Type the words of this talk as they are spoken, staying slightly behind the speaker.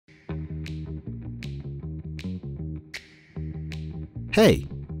Hey,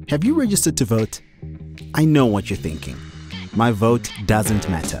 have you registered to vote? I know what you're thinking. My vote doesn't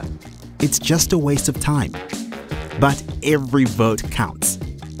matter. It's just a waste of time. But every vote counts.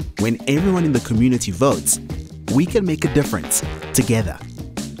 When everyone in the community votes, we can make a difference together.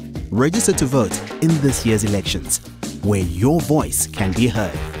 Register to vote in this year's elections, where your voice can be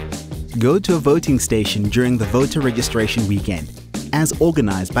heard. Go to a voting station during the voter registration weekend, as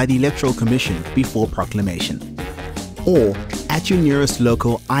organized by the Electoral Commission before proclamation, or at your nearest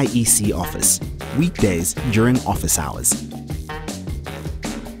local IEC office, weekdays during office hours.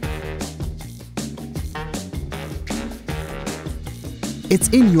 It's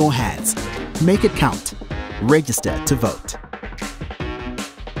in your hands. Make it count. Register to vote.